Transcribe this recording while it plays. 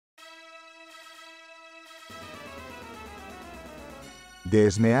The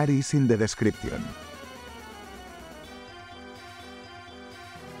smear is in the description.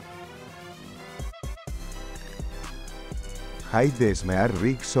 Hide the smear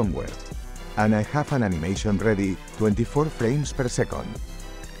rig somewhere. And I have an animation ready, 24 frames per second.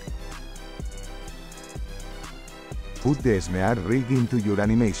 Put the smear rig into your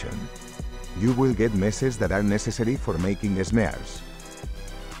animation. You will get meshes that are necessary for making smears.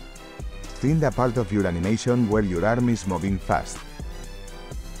 Find a part of your animation where your arm is moving fast.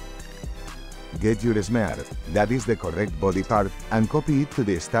 Get your smear, that is the correct body part, and copy it to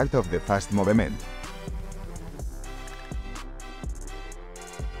the start of the fast movement.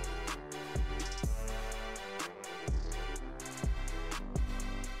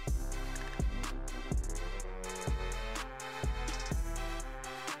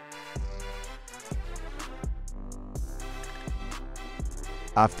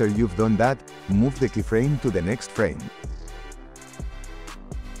 After you've done that, move the keyframe to the next frame.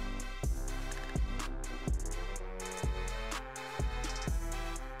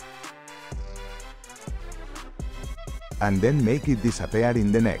 And then make it disappear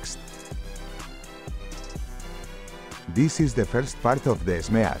in the next. This is the first part of the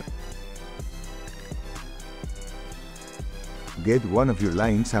smear. Get one of your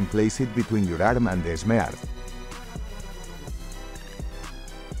lines and place it between your arm and the smear.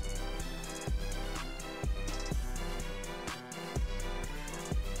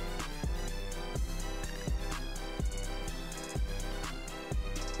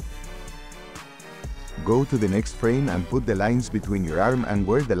 Go to the next frame and put the lines between your arm and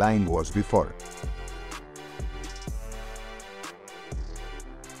where the line was before.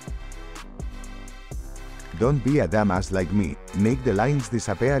 Don't be a dumbass like me, make the lines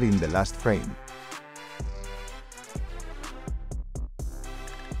disappear in the last frame.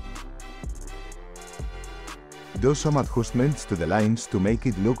 Do some adjustments to the lines to make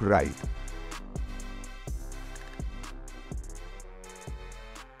it look right.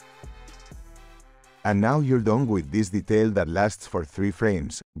 And now you're done with this detail that lasts for 3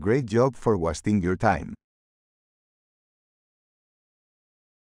 frames. Great job for wasting your time.